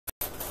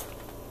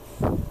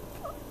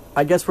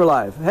I guess we're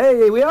live.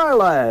 Hey, we are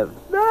live.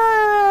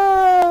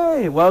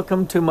 Hey!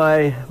 Welcome to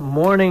my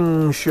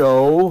morning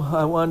show.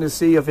 I wanted to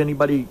see if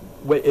anybody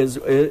is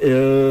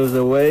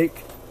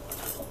awake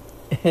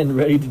and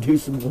ready to do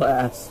some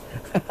glass.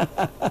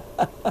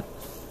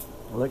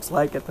 Looks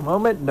like at the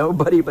moment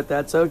nobody, but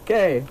that's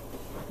okay.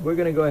 We're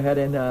gonna go ahead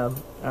and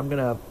I'm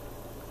gonna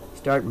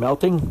start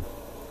melting.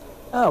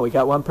 Oh, we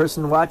got one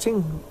person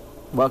watching.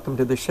 Welcome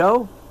to the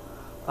show.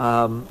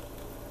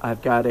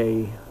 I've got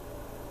a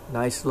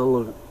nice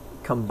little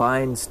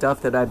combined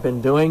stuff that I've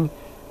been doing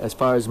as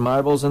far as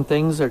marbles and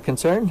things are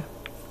concerned.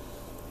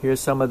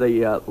 Here's some of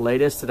the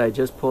latest that I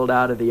just pulled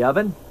out of the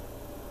oven.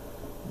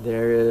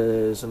 There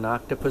is an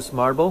octopus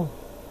marble.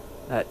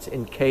 That's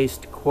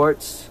encased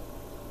quartz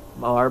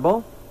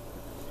marble.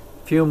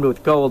 Fumed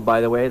with gold, by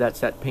the way.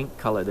 That's that pink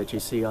color that you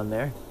see on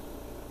there.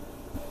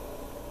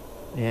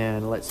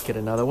 And let's get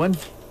another one.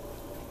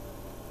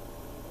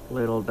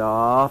 Little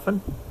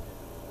dolphin.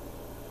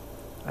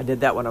 I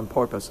did that one on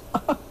purpose.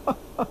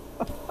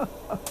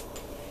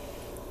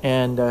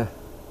 And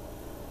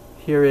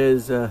here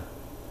is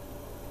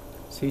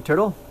sea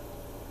turtle.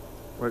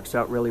 Works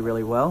out really,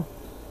 really well.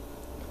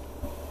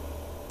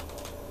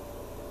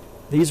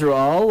 These are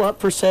all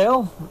up for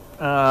sale.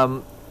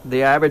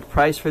 The average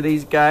price for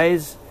these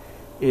guys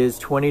is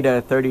 $20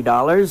 to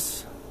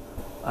 $30.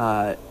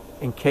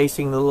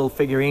 Encasing the little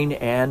figurine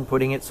and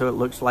putting it so it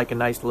looks like a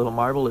nice little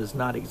marble is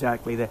not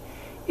exactly the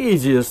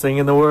easiest thing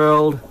in the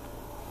world.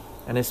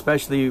 And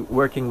especially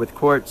working with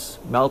quartz,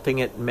 melting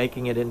it and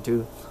making it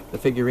into the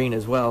figurine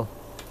as well.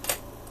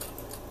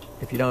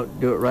 If you don't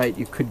do it right,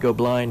 you could go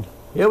blind.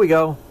 Here we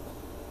go.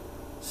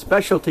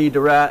 Specialty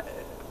a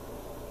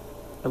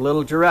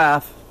little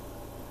giraffe.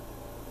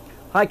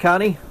 Hi,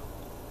 Connie.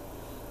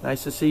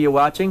 Nice to see you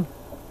watching.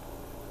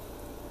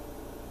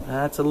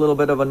 That's a little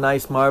bit of a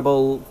nice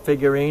marble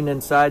figurine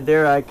inside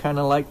there. I kind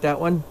of like that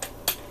one.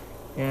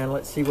 And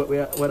let's see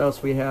what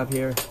else we have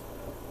here.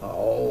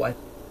 Oh, I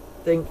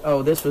think,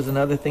 oh, this was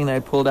another thing that I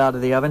pulled out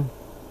of the oven.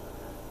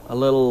 A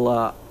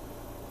little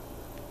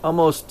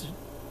almost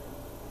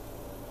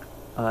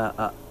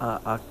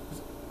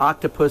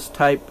octopus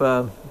type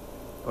or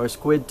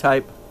squid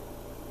type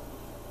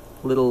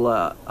little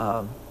what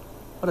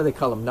do they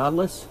call them?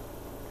 Nautilus?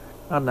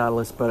 Not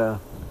nautilus,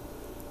 but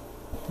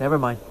never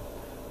mind.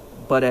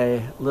 But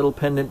a little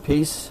pendant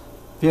piece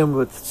fumed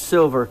with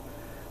silver.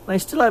 And I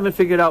still haven't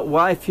figured out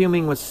why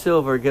fuming with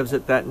silver gives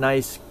it that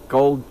nice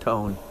gold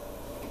tone.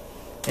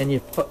 And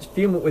you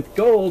fume it with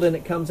gold and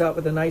it comes out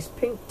with a nice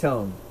pink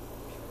tone.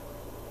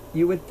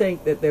 You would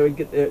think that they would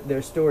get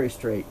their story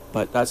straight,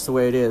 but that's the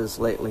way it is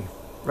lately,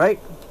 right?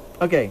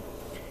 Okay,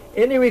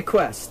 any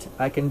request,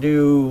 I can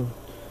do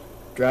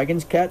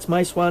dragons, cats,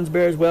 mice, swans,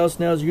 bears, whales,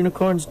 snails,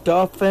 unicorns,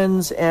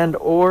 dolphins, and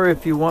or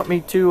if you want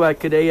me to, I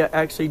could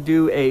actually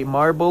do a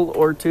marble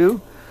or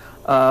two.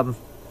 Got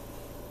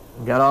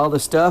all the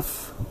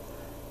stuff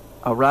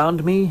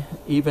around me,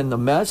 even the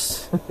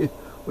mess,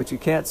 which you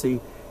can't see.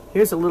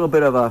 Here's a little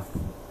bit of a,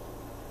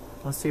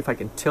 let's see if I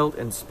can tilt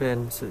and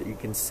spin so that you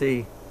can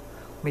see.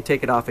 Let me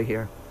take it off of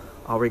here.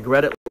 I'll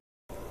regret it.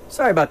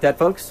 Sorry about that,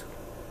 folks.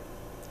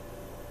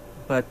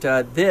 But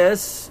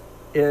this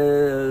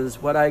is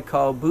what I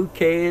call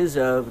bouquets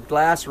of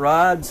glass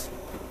rods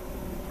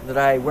that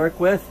I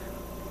work with.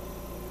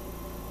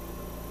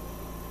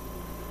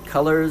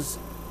 Colors,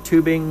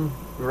 tubing,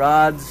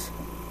 rods,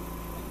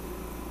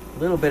 a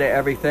little bit of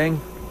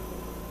everything.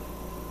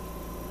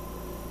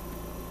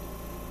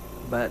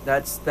 But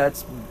that's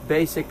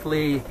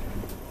basically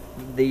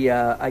the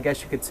I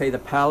guess you could say the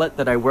palette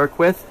that I work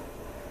with.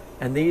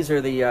 And these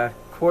are the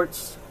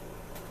quartz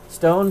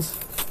stones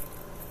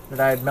that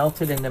I had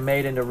melted and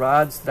made into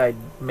rods that I'd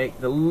make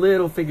the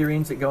little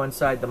figurines that go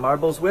inside the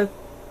marbles with.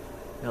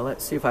 Now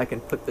let's see if I can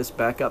put this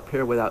back up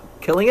here without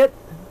killing it.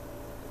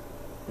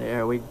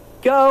 There we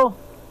go.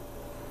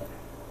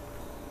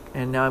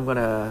 And now I'm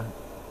gonna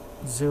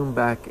zoom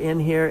back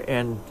in here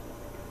and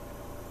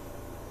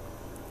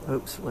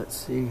oops, let's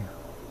see.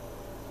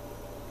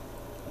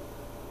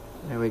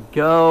 There we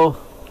go.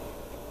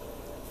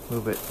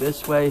 Move it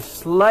this way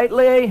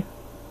slightly.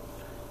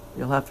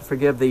 You'll have to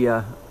forgive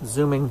the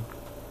zooming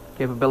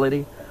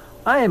capability.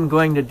 I am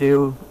going to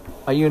do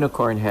a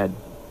unicorn head.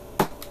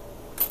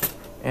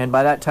 And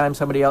by that time,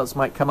 somebody else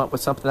might come up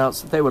with something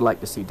else that they would like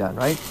to see done,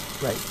 right?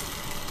 Right.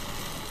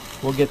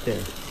 We'll get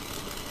there.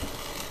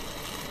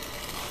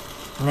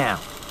 Now,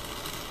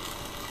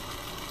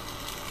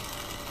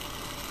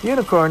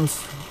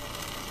 unicorns,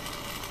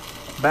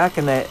 back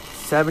in the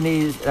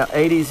 70s,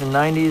 80s, and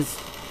 90s,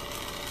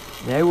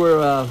 they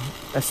were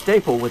a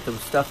staple with the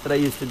stuff that I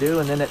used to do.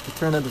 And then at the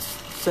turn of the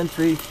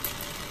century,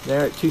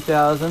 there at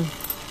 2000,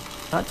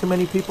 not too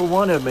many people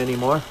wanted them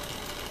anymore.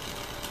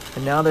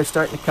 And now they're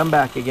starting to come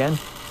back again.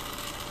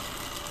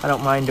 I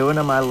don't mind doing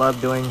them. I love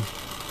doing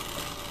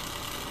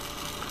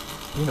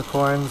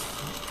unicorns,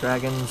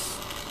 dragons,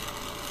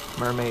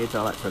 mermaids,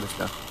 all that sort of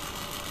stuff.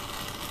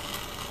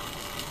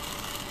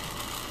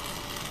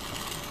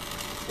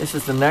 This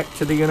is the neck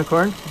to the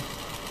unicorn.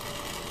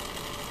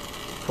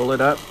 Pull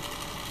it up,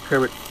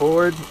 curve it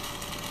forward,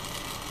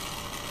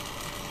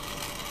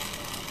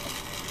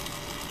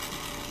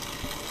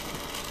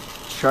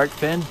 shark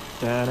fin.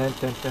 Dun, dun,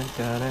 dun, dun,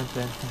 dun, dun,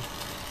 dun.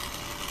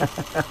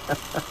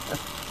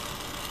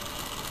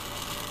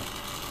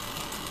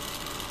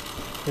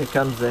 Here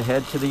comes the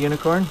head to the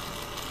unicorn.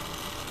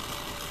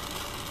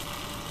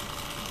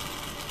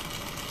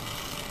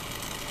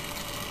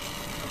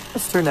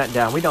 Let's turn that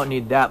down. We don't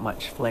need that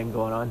much flame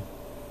going on.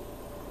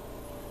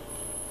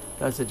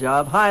 Does the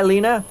job. Hi,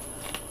 Lena.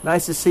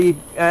 Nice to see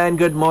you, and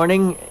good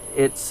morning.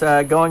 It's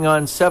going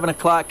on 7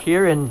 o'clock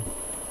here in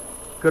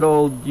good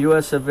old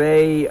US of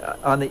A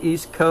on the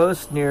East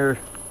Coast near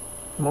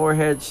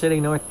Morehead City,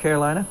 North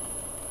Carolina.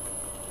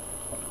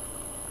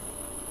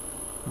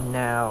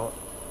 Now,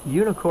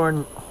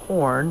 unicorn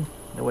horn,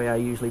 the way I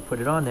usually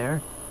put it on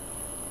there,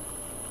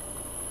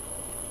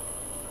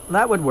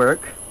 that would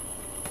work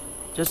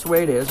just the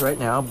way it is right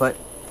now, but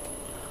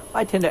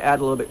I tend to add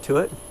a little bit to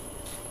it.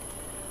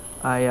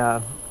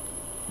 I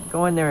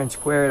go in there and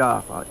square it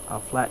off. I'll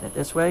flatten it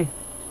this way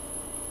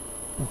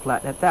and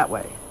flatten it that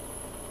way.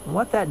 And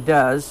what that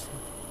does,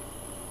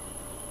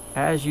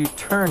 as you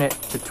turn it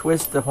to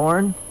twist the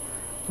horn,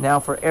 now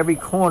for every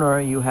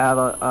corner you have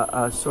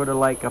a sort of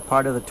like a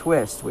part of the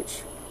twist,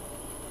 which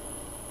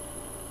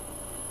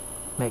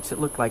makes it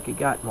look like you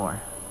got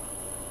more.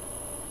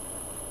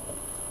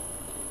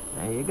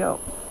 There you go.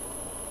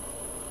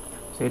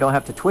 So you don't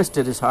have to twist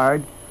it as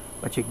hard,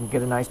 but you can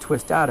get a nice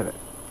twist out of it.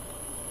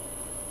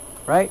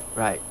 Right?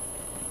 Right.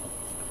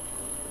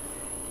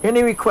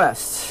 Any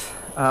requests?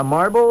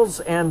 Marbles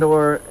and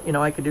or, you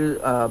know, I could do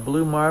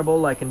blue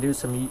marble. I can do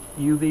some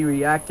UV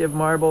reactive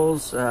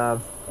marbles.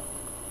 And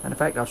in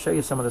fact, I'll show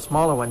you some of the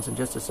smaller ones in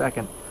just a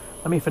second.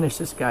 Let me finish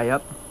this guy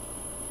up.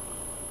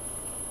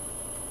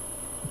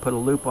 Put a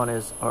loop on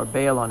his, or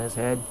bail on his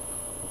head.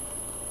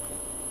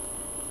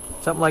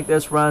 Something like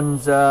this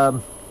runs, yeah,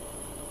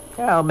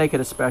 I'll make it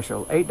a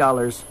special,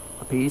 $8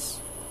 a piece.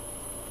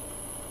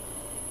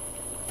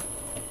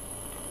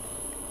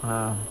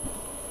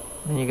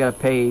 Then you gotta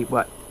pay,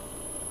 what,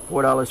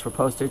 $4 for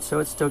postage, so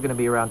it's still gonna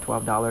be around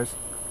 $12.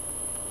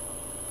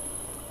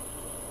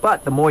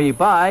 But the more you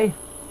buy,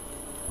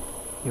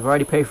 you've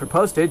already paid for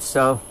postage,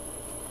 so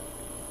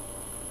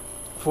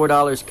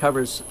 $4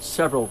 covers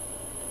several,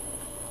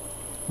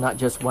 not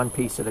just one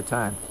piece at a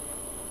time.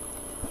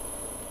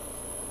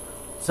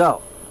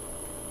 So,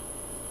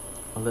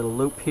 a little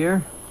loop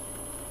here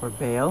for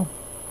bail.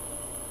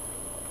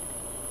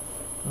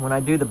 And when I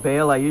do the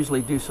bail, I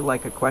usually do so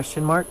like a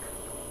question mark.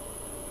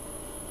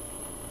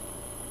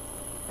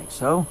 Like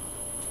so.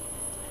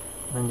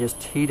 And then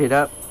just heat it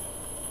up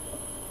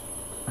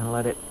and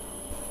let it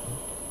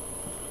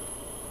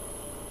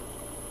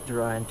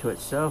dry into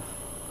itself.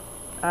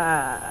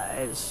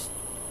 It's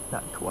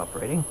not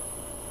cooperating.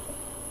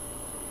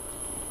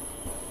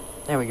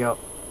 There we go.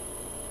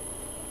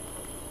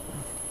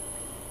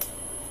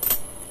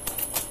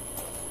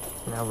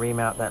 Now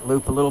remount that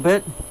loop a little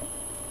bit.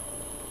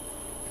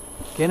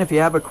 Again, if you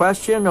have a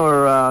question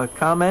or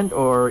comment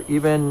or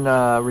even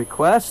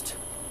request,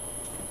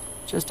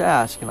 just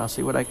ask and I'll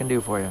see what I can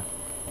do for you.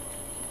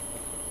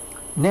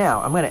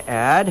 Now, I'm going to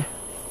add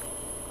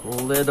a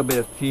little bit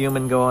of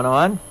fuming going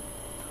on.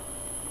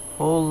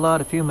 Whole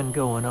lot of fuming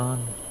going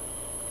on.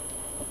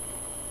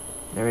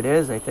 There it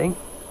is, I think.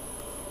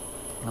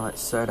 Now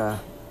let's sort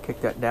of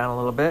kick that down a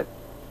little bit.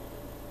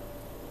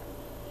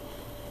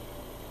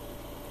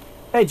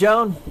 Hey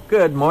Joan,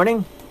 good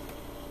morning.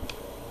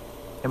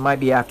 It might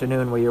be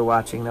afternoon where you're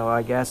watching, though.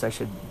 I guess I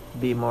should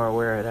be more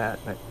aware of that.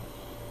 But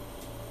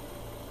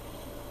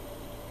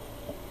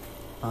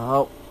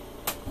oh,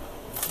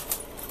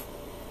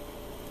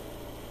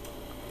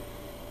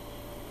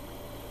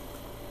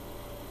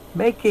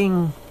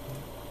 making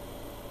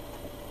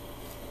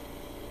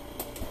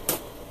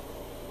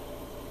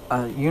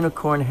a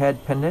unicorn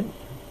head pendant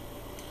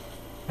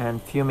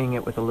and fuming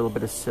it with a little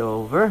bit of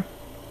silver.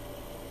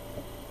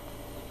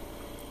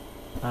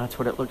 That's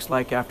what it looks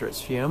like after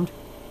it's fumed.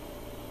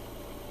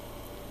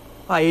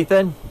 Hi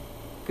Ethan,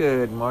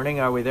 good morning.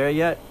 Are we there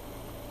yet?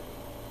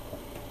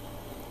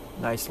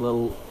 Nice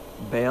little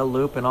bail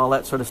loop and all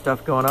that sort of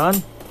stuff going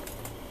on.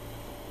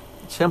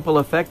 Simple,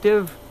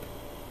 effective.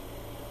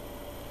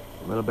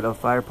 A little bit of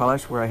fire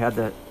polish where I had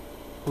the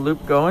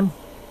loop going.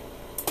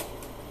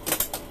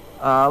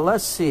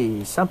 Let's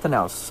see, something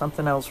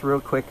else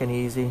real quick and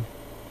easy.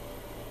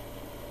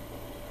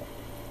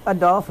 A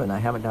dolphin. I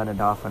haven't done a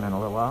dolphin in a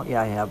little while.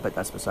 Yeah, I have, but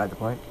that's beside the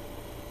point.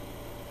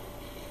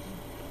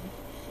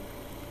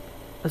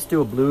 Let's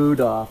do a blue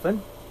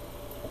dolphin.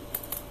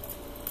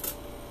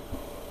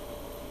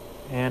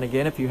 And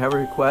again, if you have a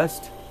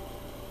request,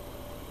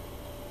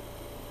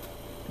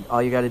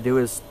 all you got to do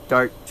is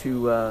start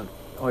to,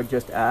 or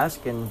just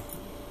ask, and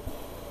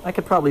I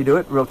could probably do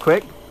it real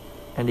quick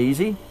and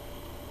easy.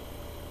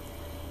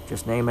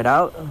 Just name it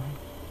out.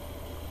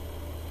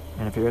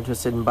 And if you're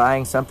interested in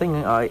buying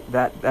something,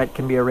 that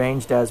can be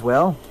arranged as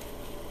well.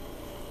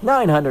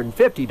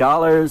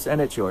 $950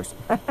 and it's yours.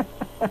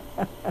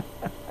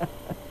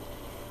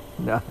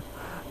 No,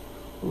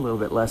 a little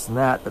bit less than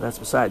that, but that's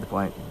beside the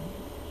point.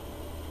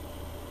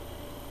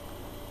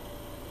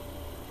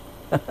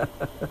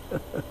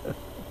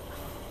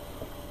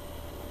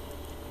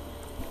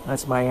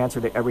 That's my answer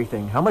to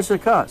everything. How much does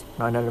it cost?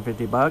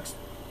 $950.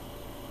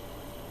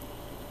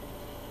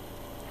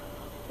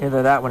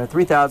 Either that one or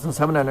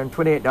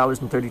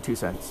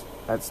 $3,728.32.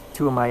 That's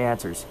two of my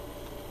answers.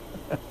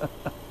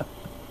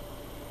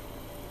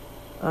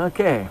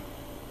 Okay.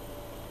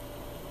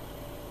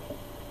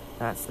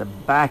 That's the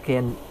back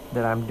end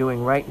that I'm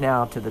doing right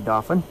now to the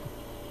dolphin.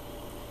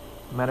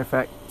 Matter of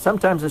fact,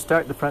 sometimes I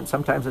start in the front,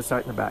 sometimes I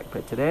start in the back.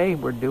 But today,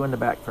 we're doing the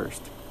back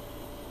first.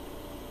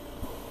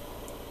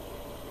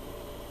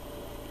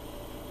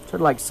 Sort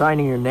of like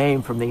signing your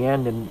name from the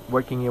end and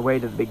working your way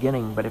to the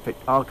beginning. But if it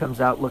all comes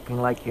out looking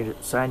like you're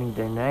signing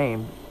their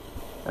name,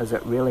 does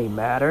it really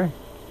matter?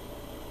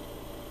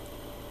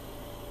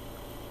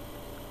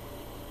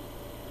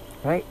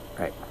 Right?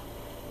 Right.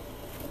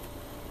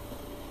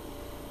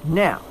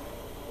 Now,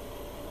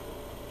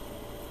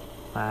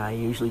 I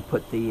usually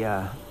put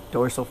the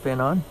dorsal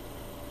fin on.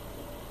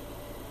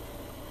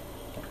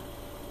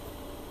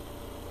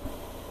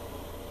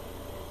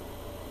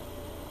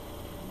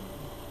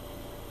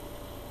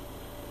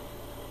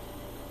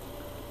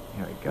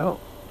 There we go.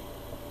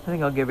 I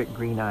think I'll give it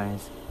green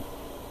eyes,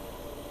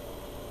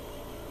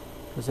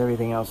 because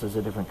everything else is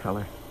a different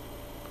color.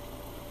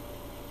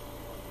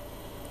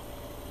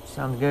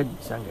 Sound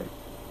good? Sound good.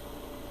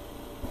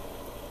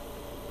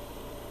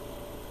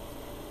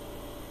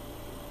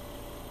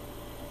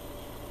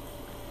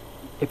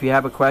 If you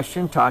have a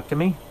question, talk to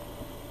me.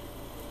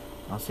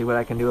 I'll see what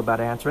I can do about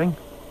answering.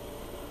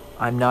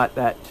 I'm not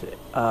that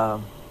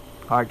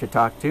hard to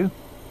talk to.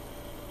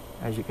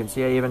 As you can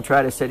see, I even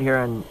try to sit here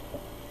and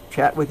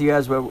chat with you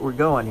as we're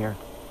going here.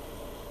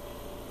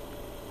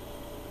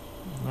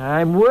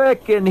 I'm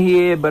working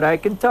here, but I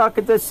can talk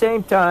at the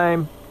same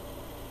time.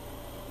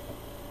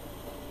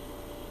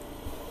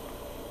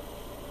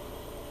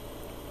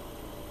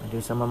 I do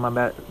some of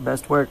my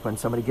best work when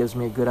somebody gives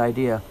me a good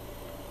idea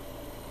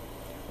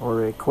or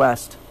a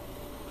request.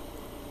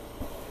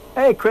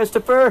 Hey,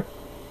 Christopher!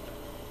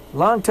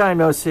 Long time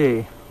no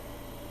see.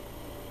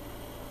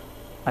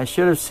 I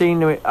should have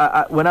seen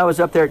when I was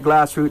up there at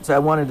Glassroots. I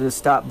wanted to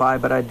stop by,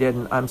 but I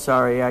didn't. I'm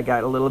sorry. I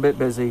got a little bit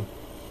busy.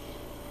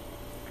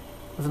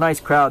 It was a nice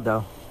crowd,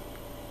 though.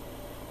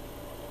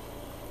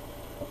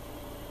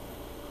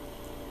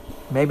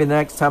 Maybe the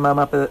next time I'm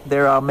up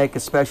there, I'll make a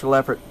special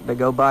effort to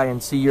go by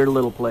and see your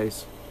little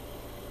place.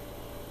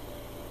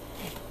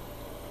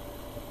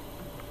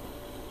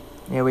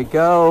 Here we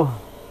go.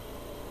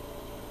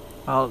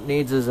 All it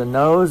needs is a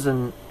nose,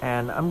 and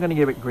I'm going to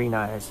give it green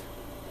eyes.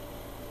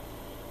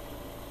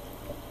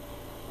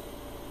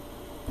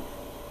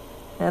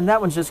 And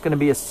that one's just going to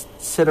be a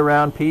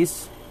sit-around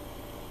piece.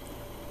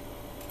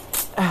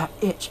 Ah,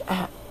 itch.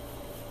 Ah.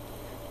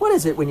 What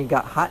is it when you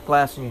got hot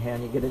glass in your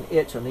hand? You get an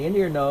itch on the end of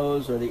your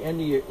nose or the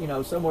end of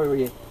your, somewhere where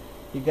you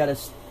got to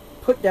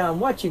put down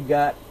what you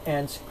got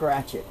and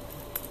scratch it.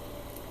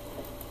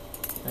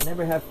 I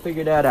never have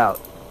figured that out.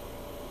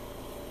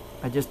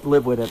 I just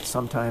live with it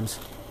sometimes.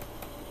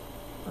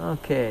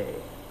 Okay,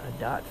 a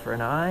dot for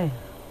an eye.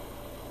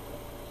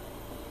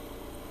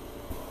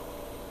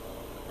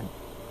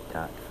 A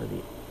dot for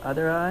the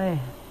other eye.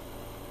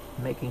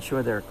 Making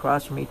sure they're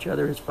across from each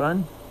other is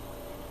fun.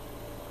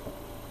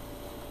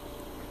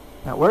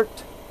 That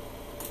worked.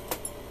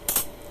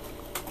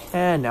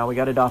 And now we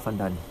got a dolphin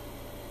done.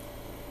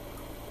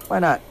 Why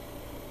not?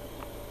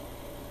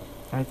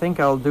 I think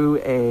I'll do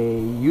a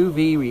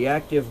UV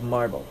reactive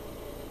marble.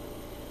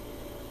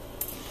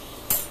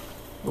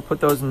 We'll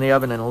put those in the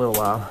oven in a little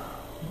while.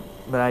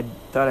 But I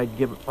thought I'd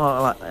give...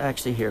 Oh,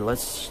 actually here,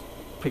 let's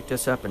pick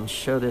this up and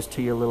show this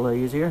to you a little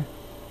easier.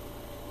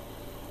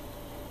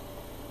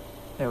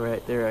 There,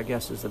 right there, I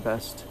guess is the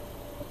best.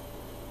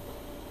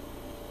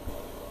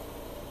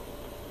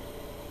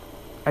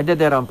 I did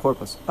that on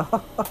purpose.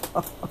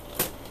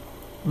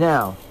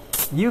 Now,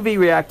 UV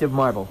reactive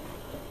marble.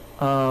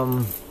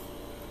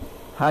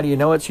 How do you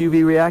know it's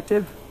UV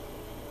reactive?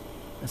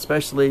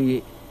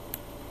 Especially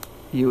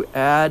you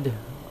add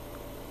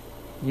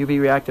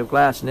UV reactive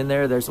glass, and in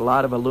there's a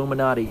lot of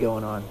Illuminati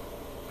going on.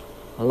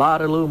 A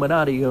lot of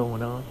Illuminati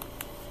going on.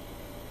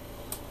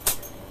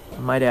 I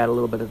might add a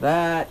little bit of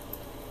that.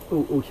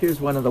 Ooh,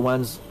 here's one of the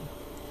ones.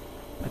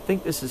 I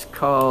think this is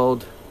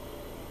called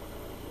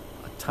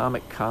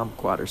atomic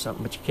kumquat or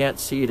something, but you can't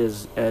see it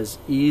as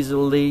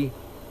easily.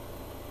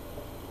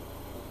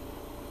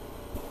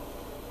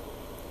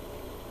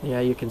 Yeah,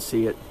 you can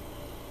see it.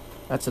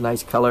 That's a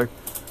nice color.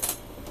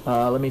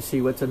 Let me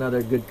see, what's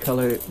another good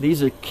color?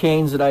 These are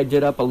canes that I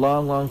did up a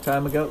long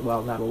time ago.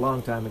 Well, not a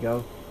long time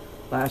ago.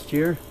 Last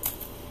year.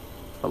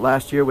 But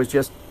last year was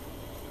just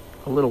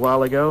a little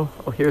while ago.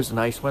 Oh, here's a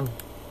nice one.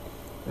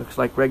 Looks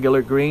like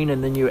regular green,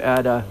 and then you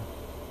add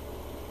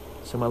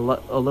some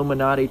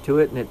Illuminati to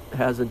it, and it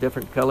has a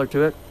different color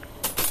to it.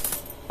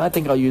 I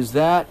think I'll use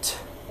that.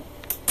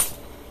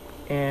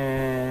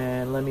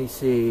 And let me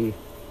see.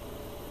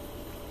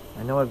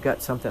 I know I've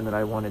got something that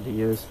I wanted to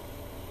use.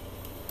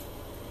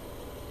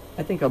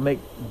 I think I'll make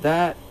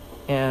that,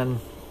 and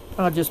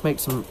I'll just make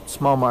some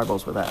small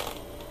marbles with that.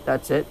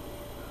 That's it.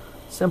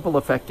 Simple,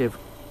 effective.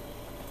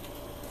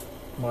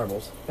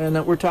 marbles.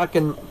 And we're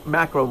talking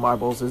macro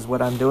marbles is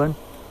what I'm doing.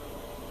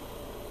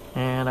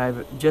 And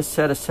I've just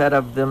set a set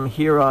of them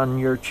here on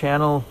your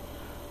channel.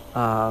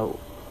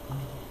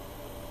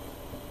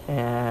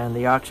 And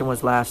the auction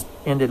was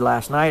ended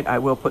last night. I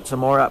will put some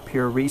more up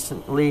here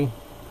recently,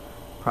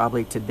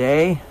 probably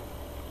today,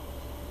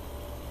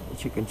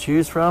 that you can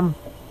choose from.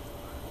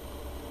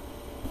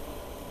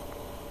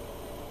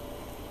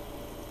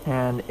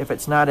 And if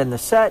it's not in the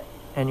set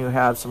and you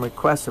have some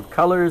requests of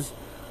colors,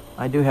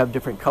 I do have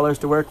different colors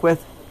to work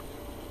with.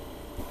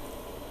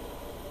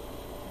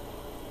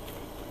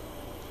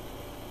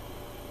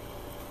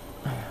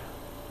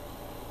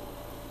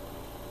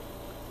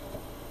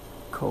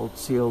 Cold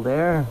seal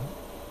there.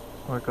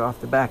 Work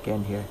off the back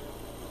end here.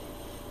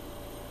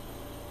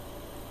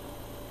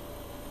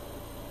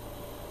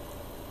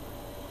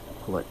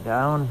 Pull it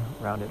down,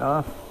 round it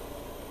off.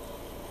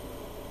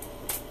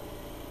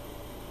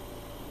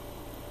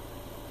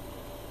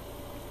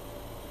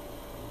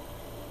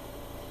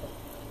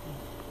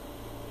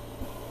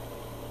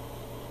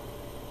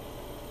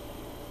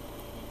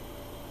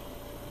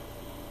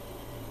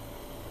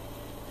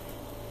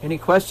 Any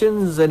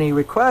questions, any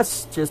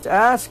requests, just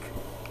ask.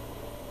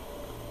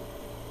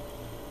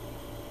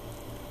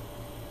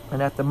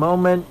 And at the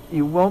moment,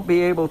 you won't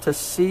be able to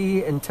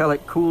see until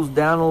it cools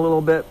down a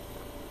little bit.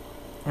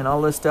 And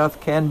all this stuff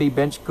can be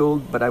bench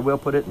cooled, but I will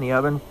put it in the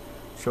oven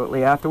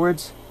shortly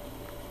afterwards.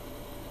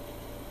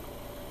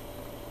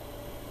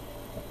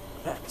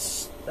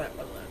 That's that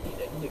one.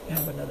 I need to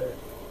have another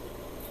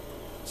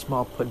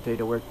small punte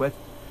to work with.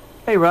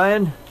 Hey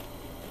Ryan.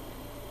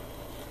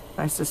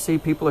 Nice to see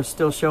people are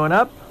still showing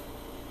up.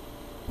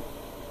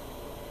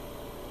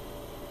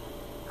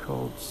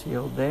 Cold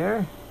sealed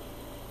there.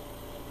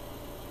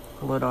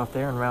 Pull it off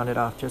there and round it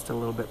off just a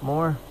little bit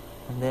more.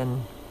 And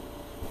then,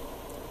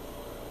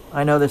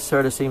 I know this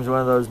sort of seems one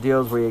of those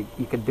deals where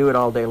you could do it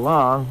all day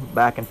long,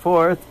 back and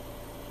forth.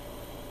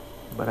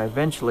 But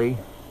eventually,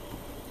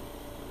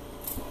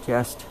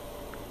 just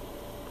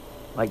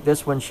like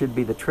this one should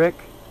be the trick.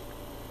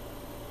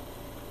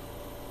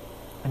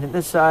 And at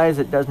this size,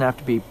 it doesn't have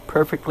to be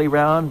perfectly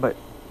round, but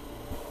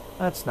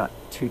that's not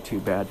too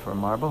bad for a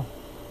marble.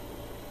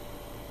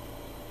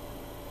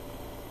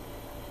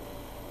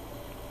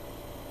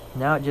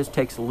 Now it just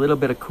takes a little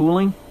bit of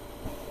cooling.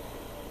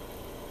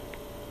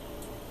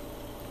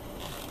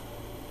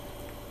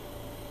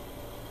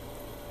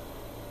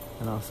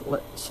 And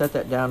I'll set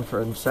that down for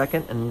a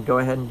second and go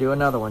ahead and do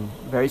another one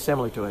very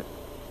similar to it.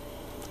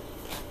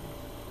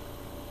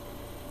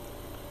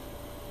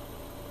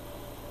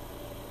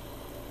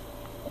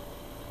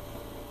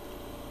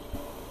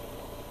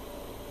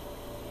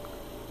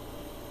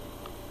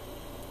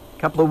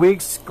 Couple of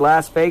weeks,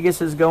 Glass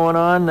Vegas is going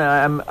on.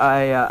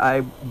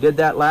 I did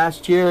that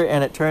last year,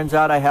 and it turns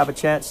out I have a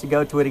chance to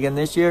go to it again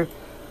this year.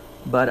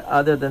 But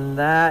other than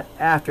that,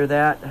 after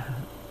that,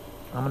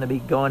 I'm going to be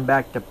going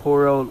back to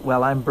poor old,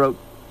 well, I'm broke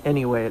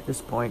anyway at this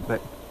point,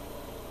 but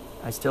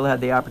I still had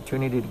the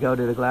opportunity to go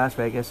to the Glass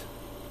Vegas.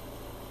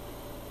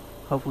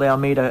 Hopefully I'll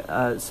meet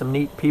some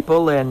neat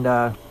people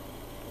and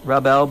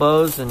rub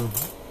elbows and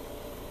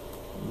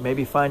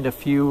maybe find a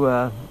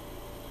few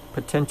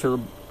potential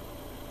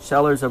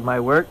sellers of my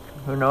work.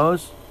 Who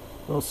knows?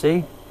 We'll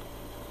see.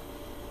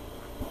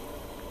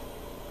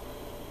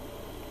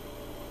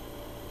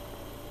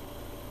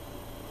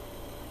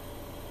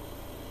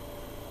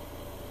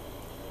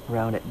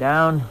 Round it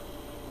down.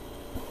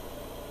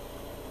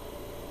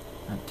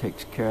 That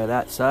takes care of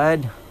that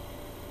side.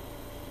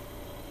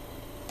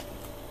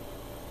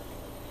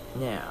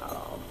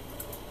 Now,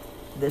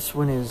 this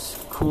one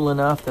is cool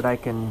enough that I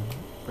can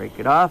break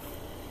it off.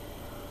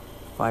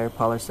 Fire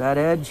polish that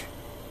edge.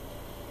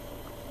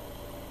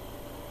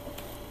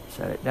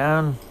 Set it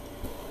down.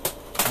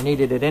 I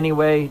needed it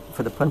anyway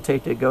for the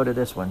punte to go to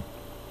this one.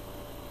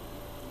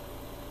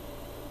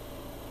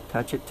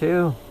 Touch it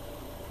too.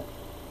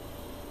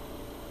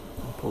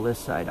 And pull this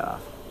side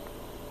off.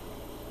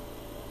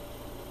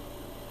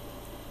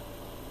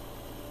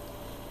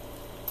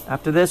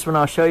 After this one,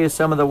 I'll show you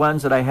some of the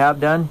ones that I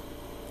have done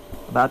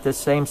about this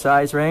same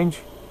size range.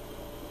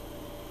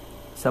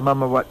 Some of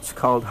them are what's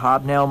called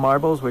hobnail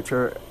marbles, which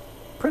are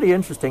pretty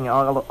interesting,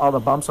 all the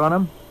bumps on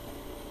them.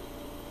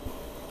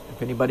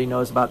 If anybody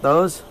knows about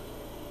those.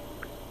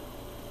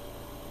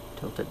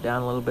 Tilt it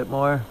down a little bit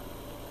more.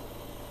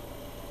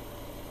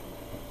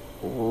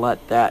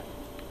 Let that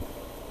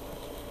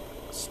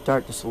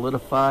start to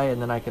solidify,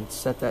 and then I can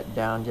set that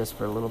down just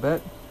for a little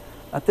bit.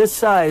 At this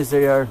size,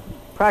 they are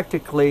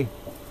practically...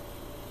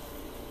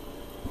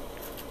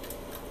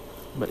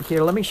 But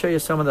here, let me show you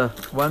some of the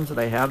ones that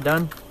I have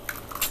done.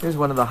 Here's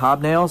one of the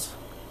hobnails.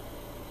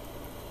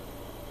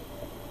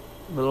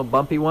 Little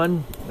bumpy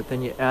one, but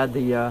then you add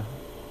the... you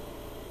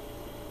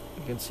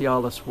can see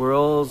all the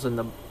swirls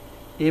and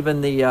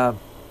even the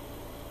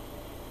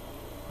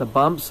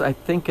bumps. I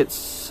think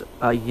it's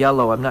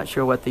yellow. I'm not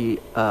sure what the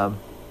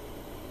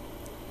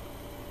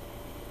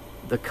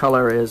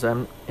color is.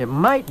 It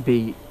might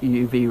be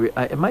UV.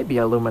 It might be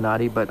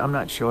Illuminati, but I'm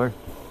not sure.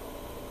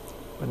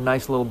 A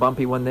nice little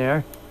bumpy one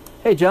there.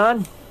 Hey,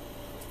 John.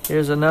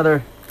 Here's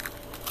another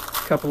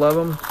couple of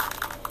them.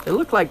 They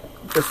look like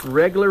just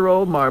regular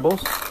old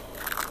marbles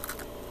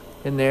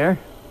in there,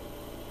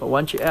 but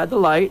once you add the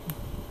light,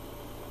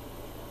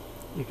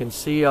 you can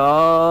see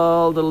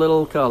all the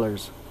little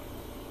colors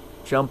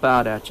jump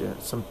out at you.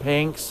 Some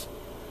pinks,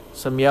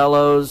 some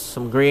yellows,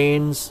 some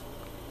greens.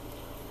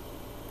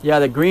 Yeah,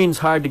 the green's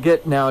hard to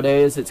get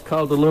nowadays. It's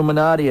called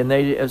Illuminati, and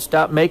they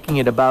stopped making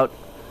it about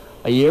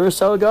a year or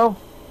so ago.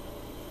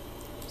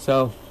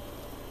 So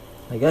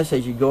I guess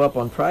as you go up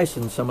on price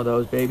in some of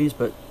those babies,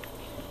 but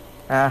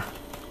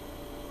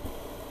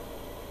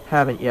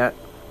haven't yet.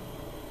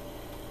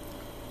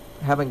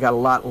 Haven't got a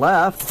lot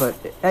left, but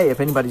hey, if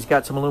anybody's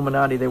got some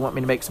Illuminati they want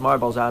me to make some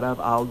marbles out of,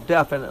 I'll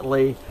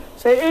definitely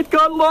say it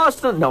got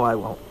lost. No, I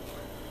won't.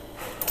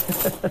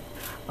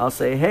 I'll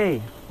say,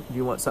 hey, if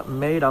you want something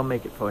made, I'll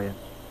make it for you.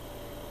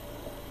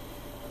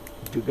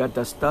 You got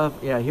the stuff?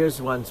 Yeah,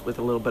 here's ones with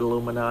a little bit of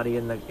Illuminati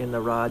in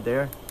the rod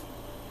there.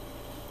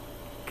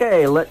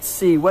 Okay, let's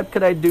see. What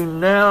could I do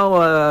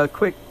now?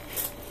 Quick.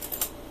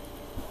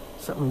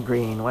 Something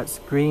green. What's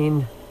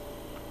green?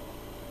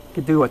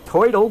 Could do a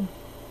turtle.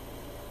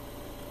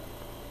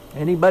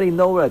 Anybody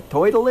know what a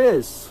turtle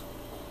is?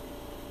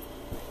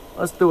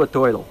 Let's do a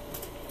turtle.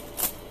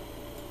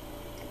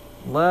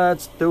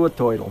 Let's do a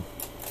turtle.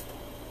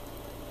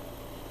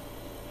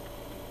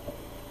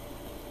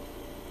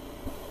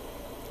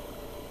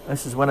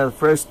 This is one of the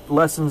first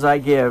lessons I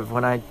give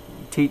when I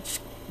teach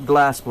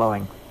glass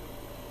blowing.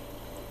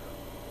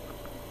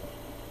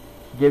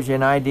 Gives you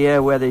an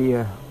idea whether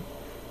you...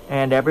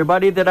 And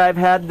everybody that I've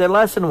had the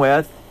lesson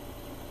with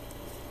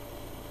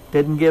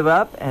didn't give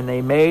up, and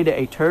they made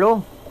a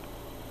turtle.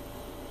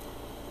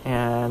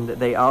 And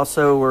they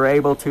also were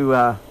able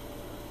to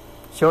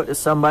show it to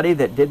somebody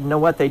that didn't know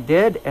what they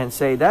did and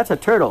say, that's a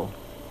turtle.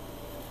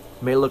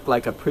 It may look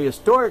like a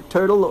prehistoric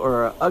turtle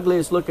or the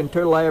ugliest looking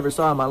turtle I ever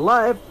saw in my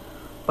life,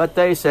 but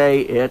they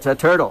say it's a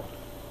turtle.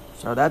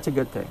 So that's a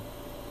good thing.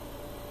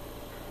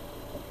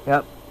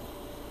 Yep.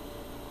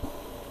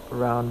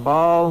 Round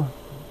ball.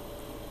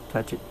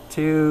 Touch it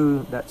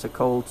too. That's a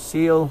cold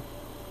seal.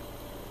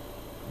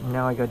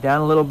 Now I go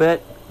down a little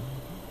bit.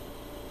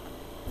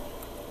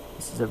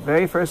 This is the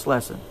very first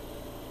lesson.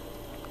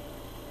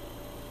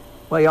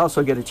 Well, you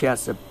also get a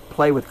chance to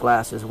play with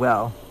glass as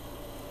well.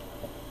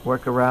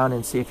 Work around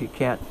and see if you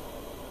can't,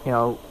 you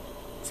know,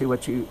 see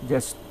what you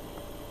just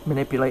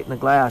manipulate in the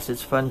glass.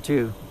 It's fun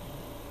too.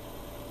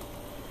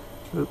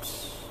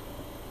 Oops.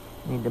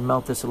 Need to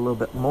melt this a little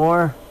bit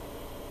more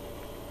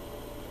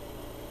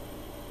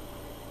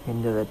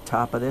into the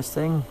top of this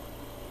thing.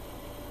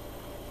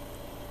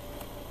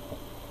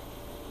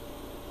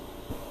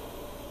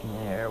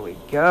 There we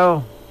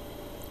go.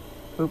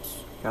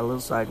 Oops, got a little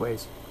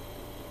sideways.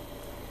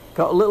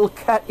 Got a little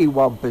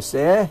cattywampus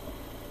there.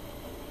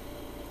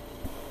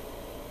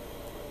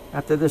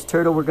 After this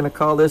turtle, we're going to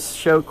call this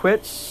show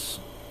quits.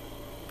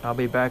 I'll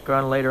be back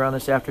on later on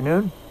this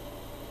afternoon.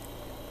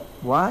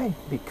 Why?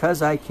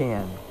 Because I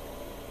can.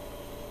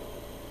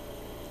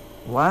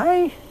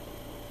 Why?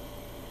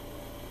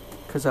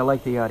 Because I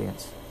like the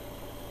audience.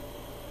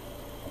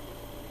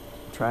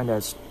 I'm trying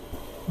to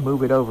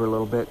move it over a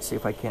little bit, see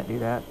if I can't do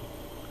that.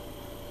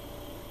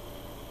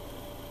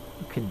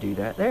 You can do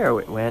that. There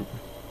it went.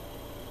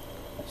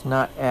 It's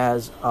not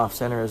as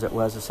off-center as it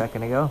was a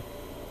second ago.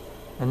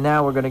 And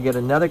now we're going to get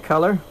another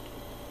color.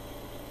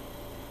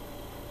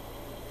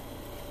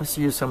 Let's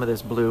use some of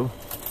this blue.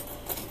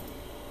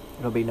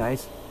 It'll be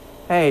nice.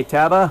 Hey,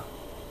 Taba.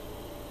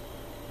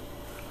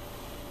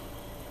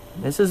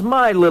 This is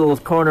my little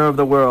corner of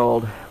the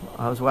world.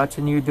 I was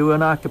watching you do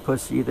an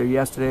octopus either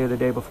yesterday or the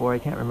day before. I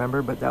can't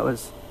remember, but that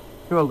was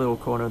your little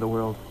corner of the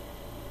world.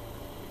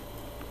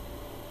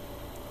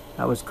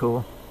 That was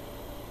cool.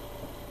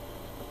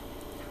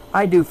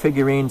 I do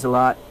figurines a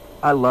lot.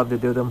 I love to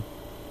do them.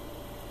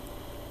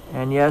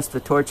 And yes, the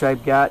torch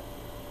I've got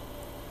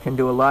can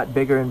do a lot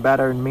bigger and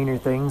better and meaner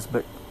things,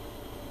 but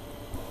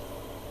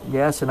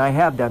yes, and I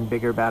have done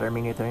bigger, badder,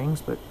 meaner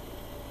things, but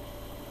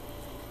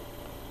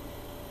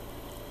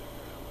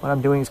what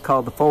I'm doing is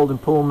called the fold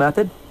and pull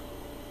method.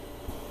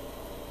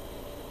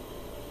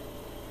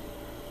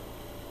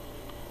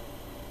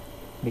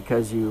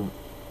 Because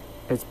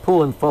it's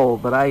pull and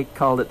fold, but I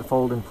called it the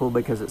fold and pull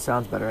because it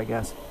sounds better, I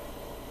guess.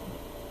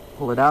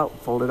 Pull it out,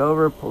 fold it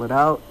over, pull it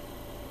out,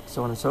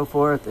 so on and so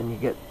forth, and you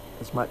get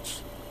as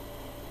much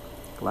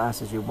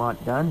glass as you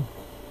want done.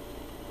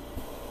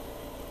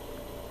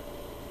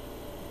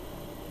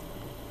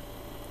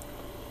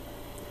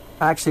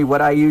 Actually,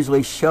 what I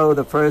usually show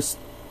the first,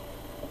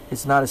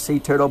 it's not a sea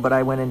turtle, but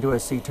I went into a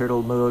sea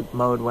turtle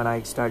mode when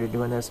I started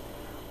doing this.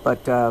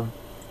 But the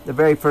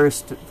very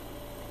first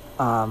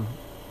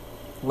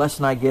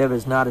lesson I give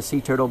is not a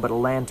sea turtle, but a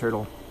land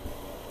turtle.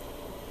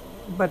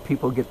 But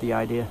people get the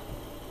idea.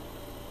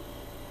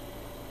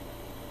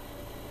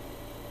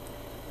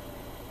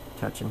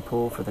 Touch and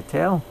pull for the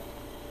tail.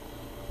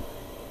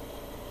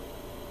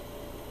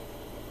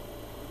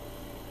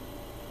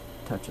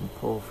 Touch and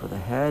pull for the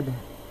head.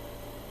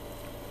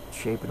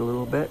 Shape it a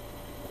little bit.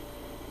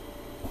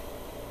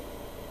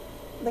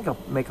 I think I'll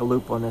make a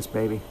loop on this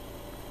baby.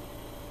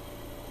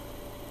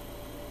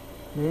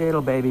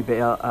 Little baby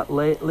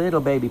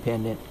little baby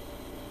pendant.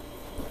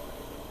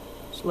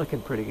 It's looking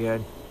pretty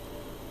good.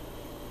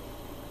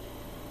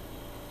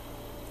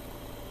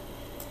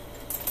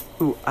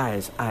 Ooh,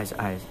 eyes, eyes,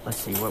 eyes. Let's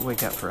see what we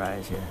got for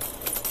eyes here.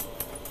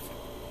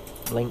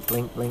 Blink,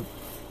 blink, blink.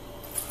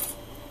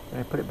 Did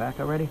I put it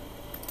back already?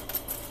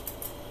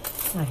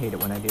 I hate it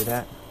when I do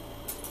that.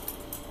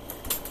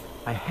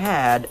 I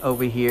had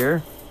over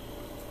here,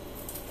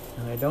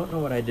 and I don't know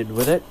what I did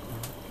with it.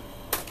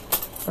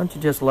 Don't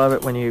you just love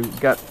it when you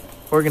got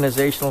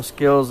organizational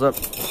skills up?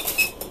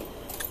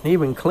 I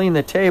even cleaned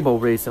the table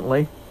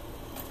recently.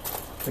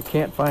 I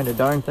can't find a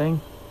darn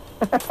thing.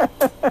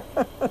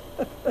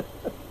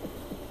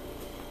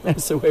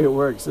 That's the way it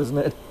works, isn't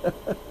it?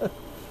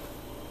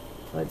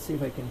 Let's see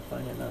if I can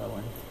find another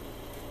one.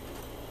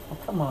 Oh,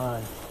 come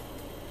on.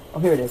 Oh,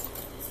 here it is.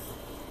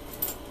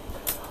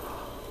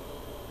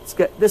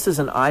 This is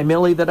an eye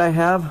millie that I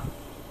have.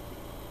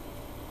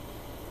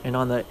 And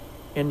on the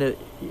end of,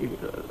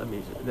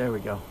 there we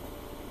go.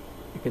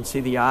 You can see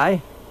the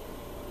eye.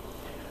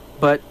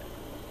 But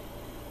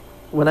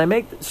when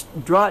I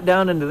draw it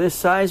down into this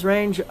size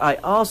range, I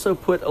also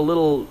put a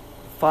little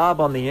fob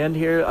on the end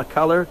here, a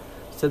color,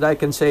 so that I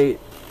can say,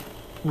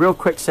 real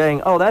quick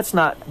saying, oh, that's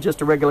not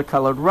just a regular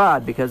colored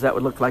rod, because that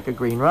would look like a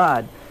green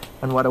rod.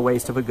 And what a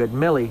waste of a good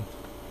millie.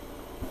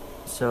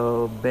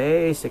 So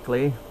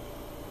basically,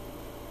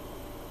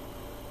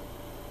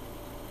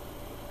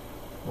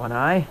 one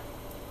eye.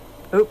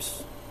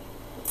 Oops.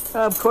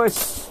 Of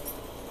course.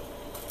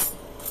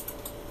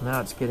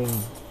 Now it's getting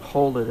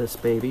hold of this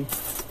baby.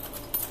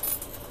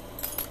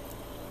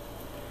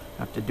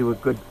 Have to do a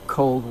good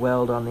cold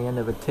weld on the end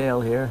of a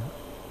tail here.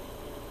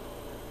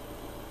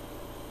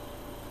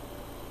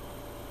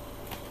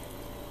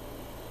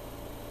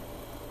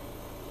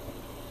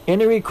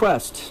 Any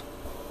requests?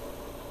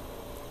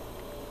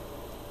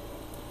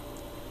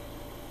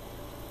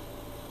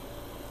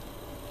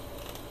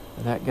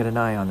 Did that get an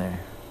eye on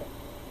there?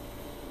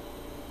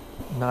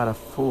 Not a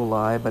full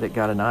eye, but it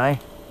got an eye.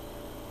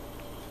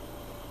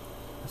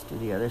 Let's do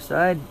the other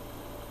side.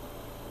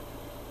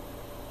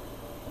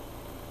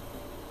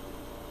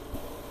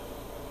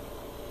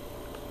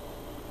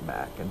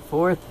 Back and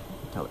forth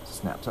until it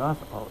snaps off.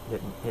 Oh, it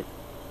didn't. It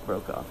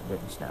broke off. It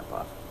didn't snap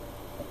off.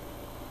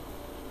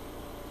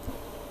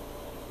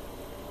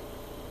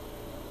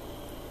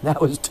 That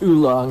was too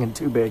long and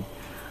too big.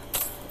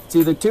 It's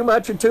either too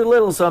much or too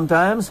little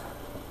sometimes.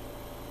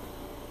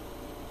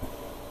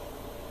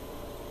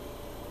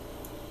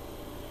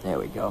 There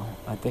we go.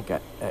 I think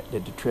that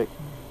did the trick.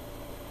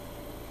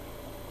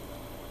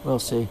 We'll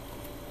see.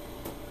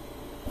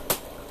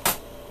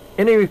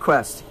 Any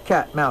requests?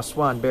 Cat, mouse,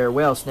 swan, bear,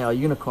 whale, snail,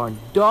 unicorn,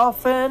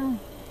 dolphin,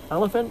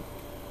 elephant.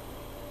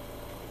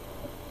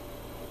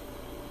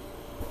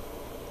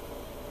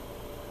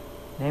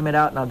 Name it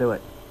out and I'll do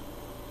it.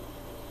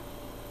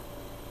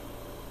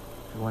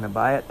 If you want to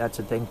buy it, that's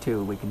a thing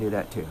too. We can do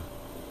that too.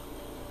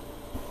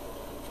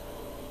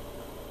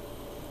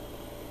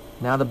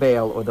 Now the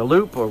bail, or the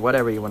loop, or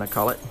whatever you want to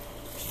call it.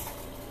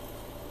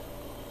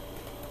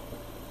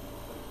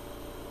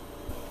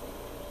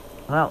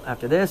 Well,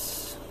 after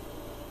this,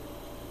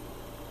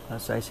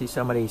 unless I see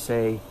somebody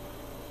say,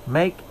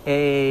 make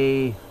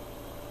a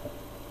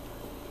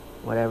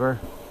whatever.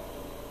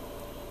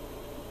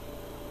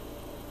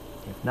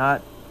 If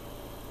not,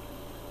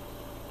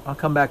 I'll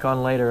come back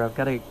on later. I've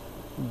got to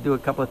do a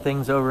couple of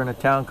things over in a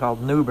town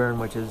called Newbern,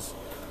 which is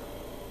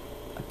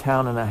a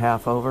town and a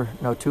half over.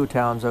 No, 2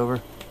 towns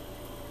over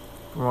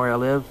from where I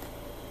live.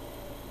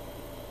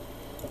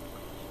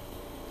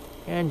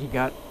 And you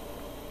got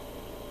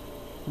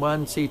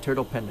 1 sea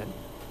turtle pendant.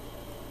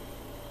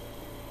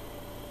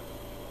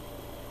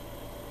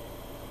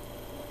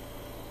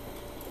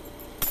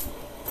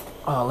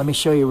 Oh, let me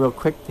show you real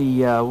quick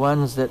the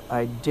ones that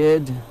I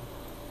did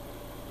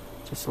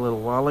just a little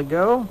while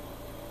ago.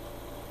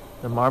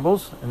 The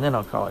marbles, and then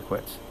I'll call it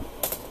quits.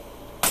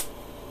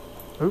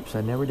 Oops,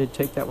 I never did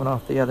take that one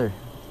off the other.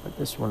 But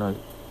this one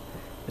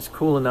is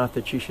cool enough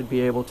that you should be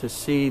able to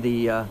see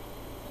the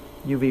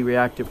UV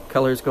reactive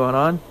colors going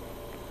on.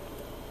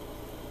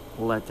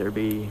 Let there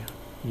be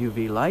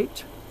UV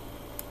light.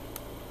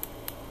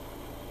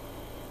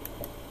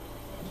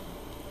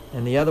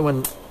 And the other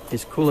one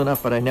is cool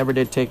enough, but I never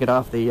did take it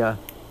off the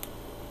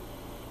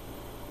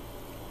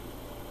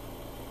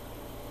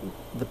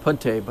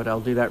punte, but I'll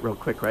do that real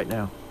quick right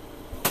now.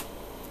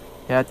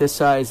 At this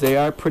size, they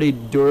are pretty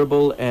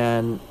durable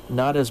and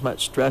not as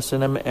much stress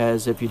in them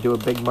as if you do a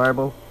big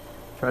marble.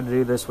 Try to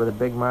do this with a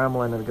big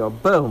marble and it'll go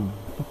boom,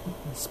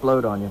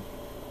 explode on you.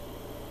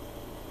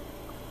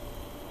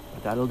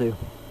 But that'll do.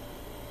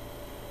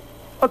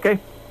 Okay.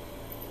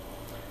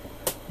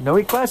 No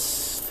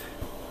requests.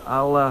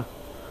 I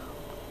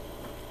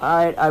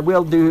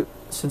will do,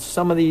 since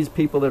some of these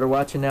people that are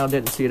watching now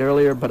didn't see it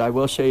earlier, but I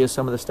will show you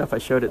some of the stuff I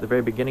showed at the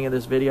very beginning of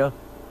this video.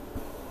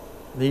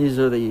 These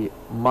are the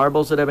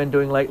marbles that I've been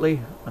doing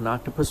lately, an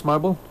octopus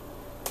marble.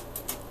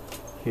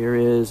 Here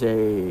is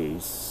a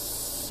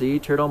sea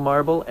turtle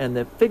marble, and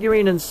the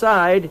figurine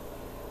inside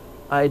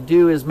I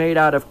do is made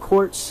out of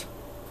quartz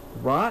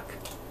rock.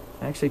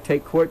 I actually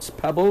take quartz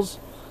pebbles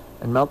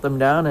and melt them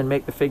down and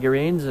make the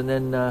figurines, and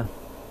then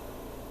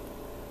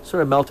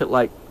sort of melt it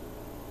like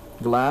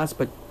glass,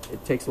 but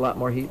it takes a lot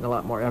more heat and a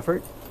lot more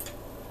effort.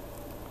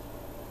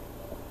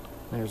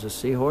 There's a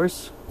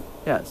seahorse.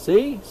 Yeah,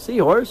 see?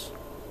 Seahorse.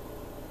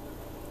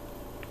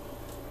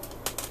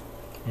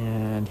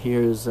 And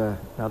here's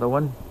another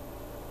one.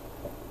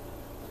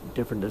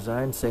 Different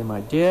design, same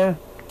idea.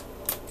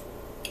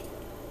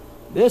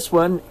 This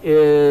one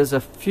is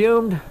a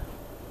fumed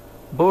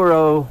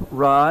boro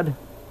rod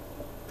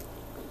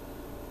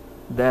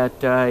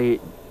that I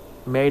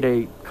made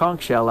a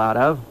conch shell out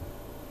of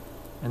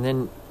and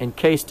then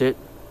encased it,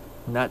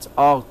 and that's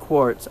all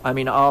quartz, I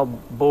mean all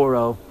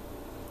boro,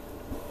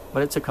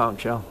 but it's a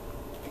conch shell.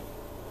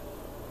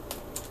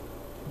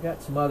 I've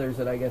got some others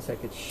that I guess I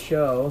could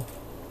show.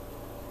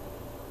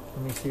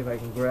 Let me see if I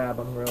can grab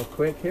them real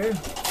quick here.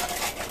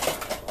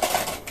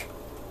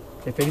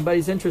 If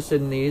anybody's interested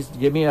in these,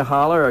 give me a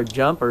holler or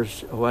jump or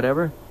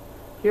whatever.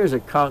 Here's a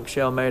conch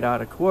shell made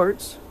out of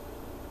quartz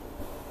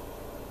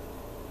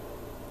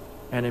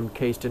and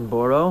encased in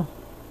boro.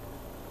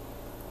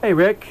 Hey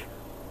Rick.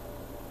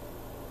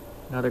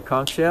 Another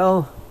conch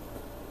shell.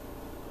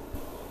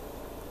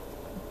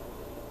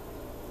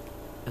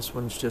 This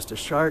one's just a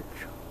shark.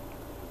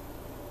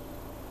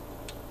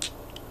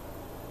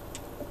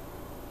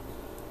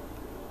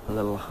 A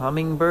little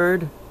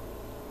hummingbird.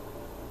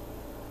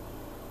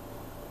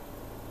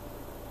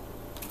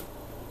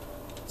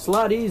 It's a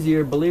lot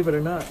easier, believe it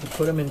or not, to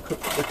put them in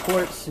the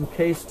quartz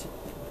encased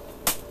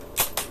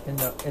in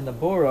the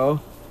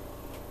boro.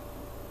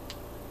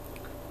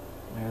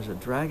 There's a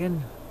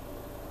dragon,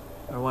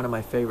 or one of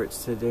my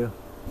favorites to do.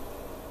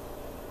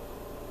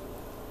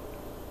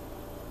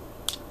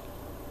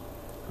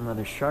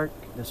 Another shark.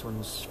 This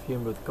one's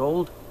fumed with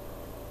gold.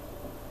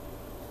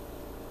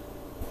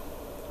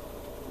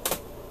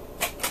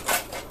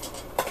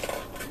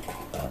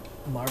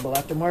 Marble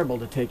after marble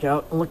to take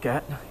out and look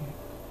at.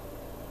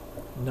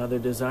 Another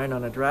design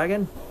on a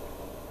dragon.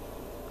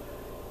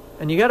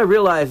 And you got to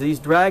realize these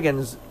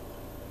dragons,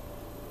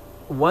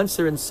 once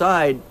they're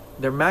inside,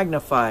 they're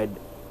magnified.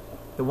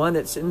 The one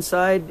that's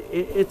inside,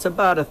 it's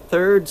about a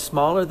third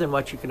smaller than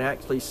what you can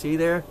actually see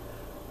there.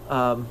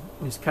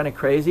 It's kind of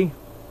crazy.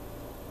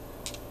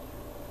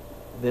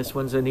 This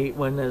one's a neat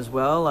one as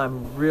well.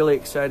 I'm really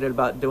excited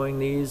about doing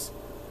these,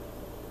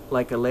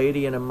 like a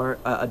lady and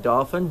a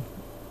dolphin.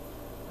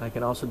 I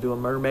can also do a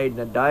mermaid and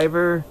a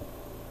diver.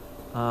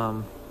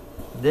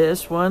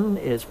 This one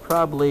is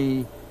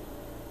probably,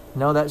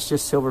 no, that's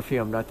just silver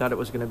fumed. I thought it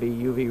was going to be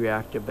UV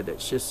reactive, but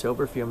it's just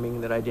silver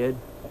fuming that I did,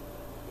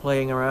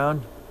 playing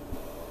around.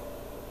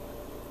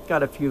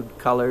 Got a few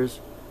colors,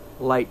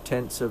 light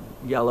tints of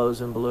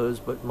yellows and blues,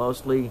 but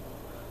mostly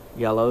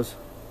yellows.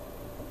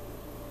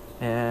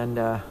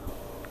 And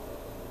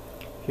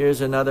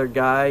here's another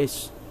guy,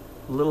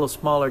 little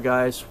smaller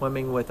guy,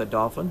 swimming with a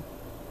dolphin.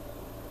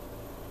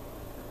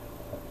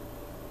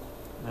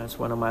 That's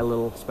one of my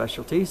little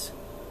specialties.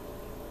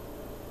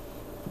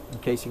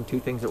 Encasing two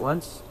things at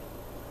once.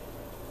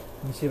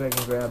 Let me see if I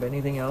can grab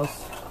anything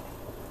else.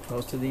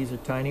 Most of these are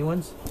tiny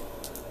ones.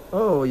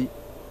 Oh,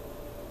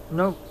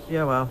 nope.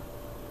 Yeah, well.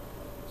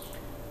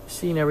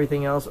 Seen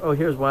everything else. Oh,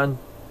 here's one.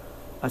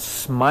 A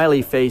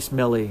smiley face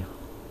Millie.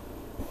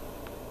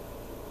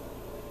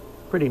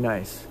 Pretty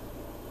nice.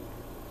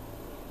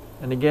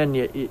 And again,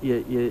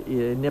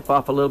 you nip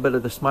off a little bit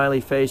of the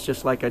smiley face,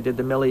 just like I did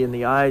the Millie in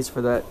the eyes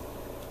for that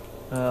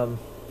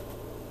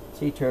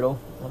sea turtle.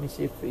 Let me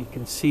see if you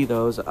can see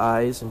those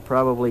eyes, and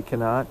probably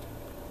cannot.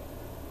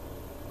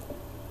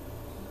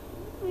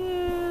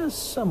 Yeah,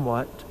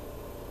 somewhat.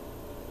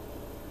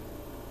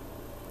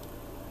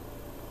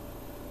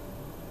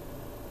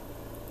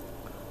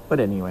 But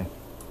anyway,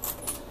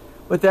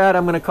 with that,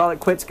 I'm going to call it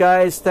quits,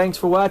 guys. Thanks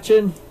for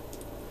watching.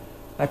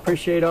 I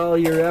appreciate all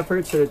your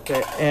efforts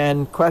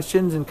and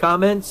questions and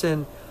comments.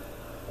 And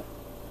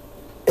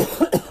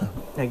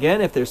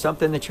again, if there's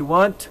something that you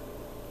want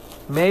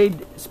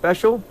made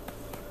special,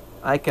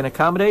 I can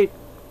accommodate.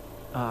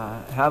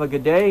 Have a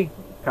good day.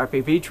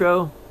 Carpe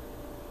vitro.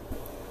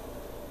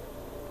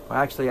 Well,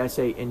 actually, I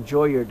say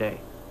enjoy your day.